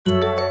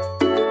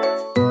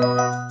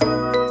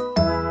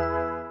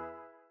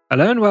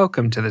Hello and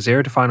welcome to the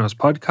Zero to Finals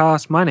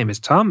podcast. My name is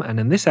Tom, and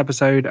in this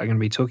episode, I'm going to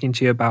be talking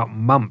to you about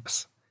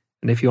mumps.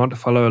 And if you want to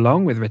follow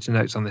along with written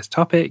notes on this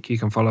topic, you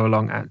can follow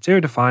along at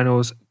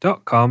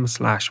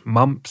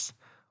zerotofinals.com/mumps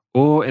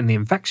or in the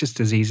infectious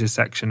diseases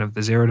section of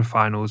the Zero to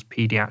Finals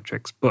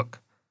pediatrics book.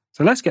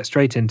 So let's get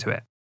straight into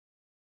it.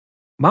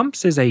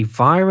 Mumps is a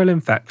viral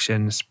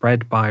infection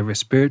spread by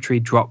respiratory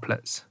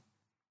droplets.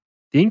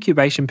 The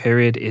incubation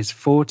period is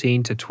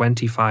 14 to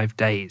 25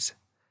 days.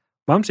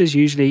 Mumps is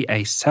usually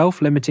a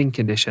self-limiting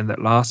condition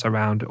that lasts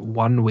around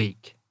 1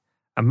 week,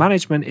 and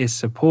management is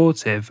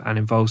supportive and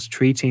involves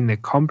treating the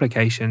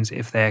complications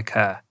if they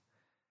occur.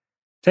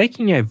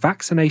 Taking a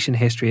vaccination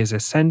history is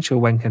essential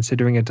when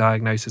considering a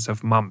diagnosis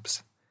of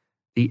mumps.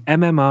 The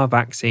MMR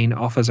vaccine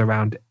offers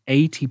around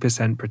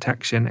 80%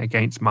 protection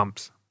against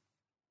mumps.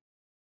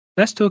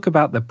 Let's talk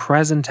about the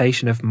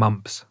presentation of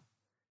mumps.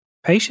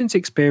 Patients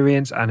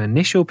experience an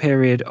initial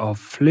period of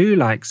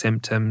flu-like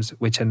symptoms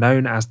which are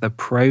known as the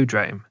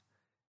prodrome.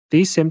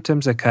 These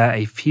symptoms occur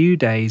a few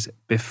days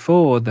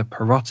before the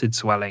parotid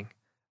swelling,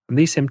 and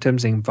these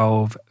symptoms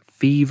involve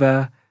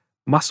fever,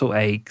 muscle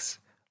aches,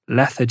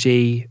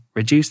 lethargy,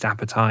 reduced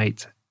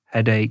appetite,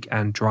 headache,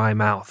 and dry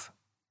mouth.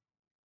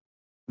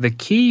 The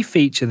key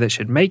feature that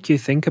should make you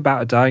think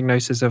about a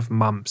diagnosis of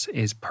mumps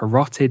is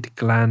parotid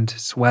gland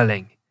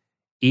swelling,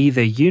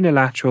 either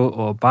unilateral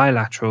or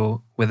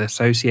bilateral with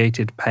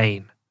associated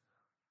pain.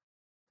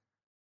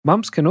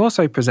 Mumps can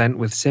also present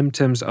with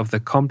symptoms of the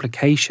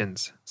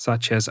complications,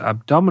 such as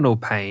abdominal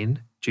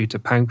pain due to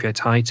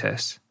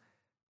pancreatitis,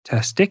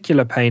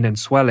 testicular pain and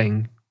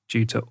swelling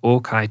due to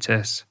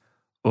orchitis,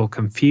 or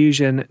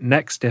confusion,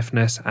 neck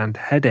stiffness, and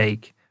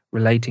headache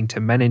relating to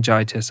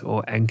meningitis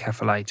or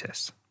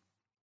encephalitis.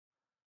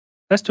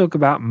 Let's talk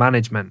about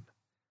management.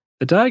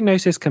 The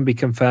diagnosis can be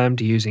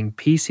confirmed using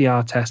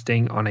PCR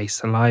testing on a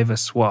saliva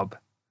swab.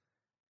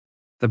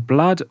 The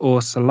blood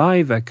or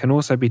saliva can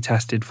also be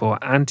tested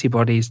for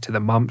antibodies to the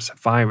mumps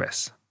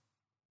virus.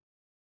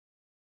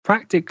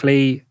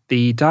 Practically,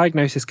 the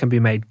diagnosis can be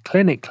made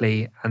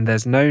clinically, and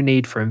there's no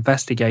need for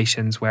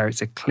investigations where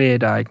it's a clear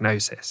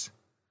diagnosis.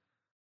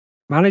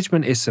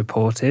 Management is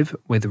supportive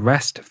with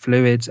rest,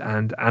 fluids,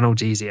 and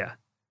analgesia.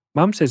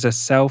 Mumps is a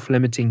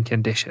self-limiting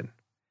condition.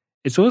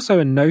 It's also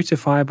a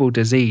notifiable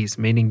disease,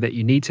 meaning that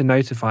you need to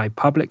notify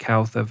public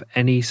health of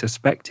any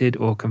suspected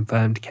or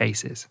confirmed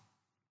cases.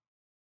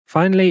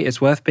 Finally,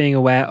 it's worth being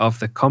aware of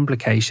the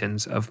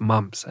complications of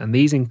mumps, and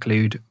these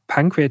include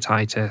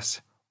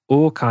pancreatitis,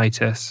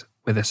 orchitis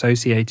with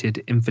associated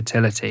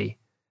infertility,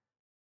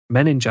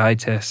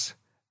 meningitis,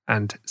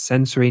 and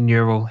sensory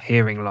neural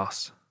hearing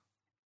loss.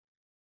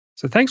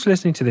 So thanks for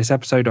listening to this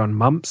episode on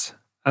mumps.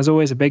 As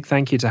always, a big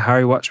thank you to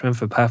Harry Watchman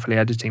for perfectly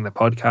editing the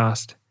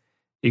podcast.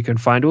 You can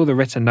find all the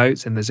written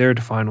notes in the Zero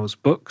to Finals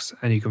books,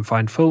 and you can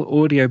find full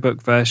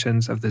audiobook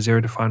versions of the Zero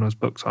to Finals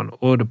books on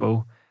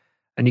Audible.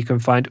 And you can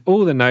find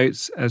all the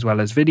notes, as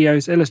well as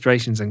videos,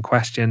 illustrations, and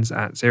questions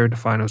at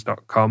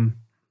zerotofinals.com.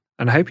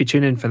 And I hope you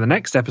tune in for the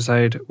next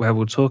episode where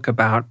we'll talk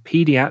about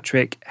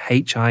pediatric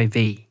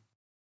HIV.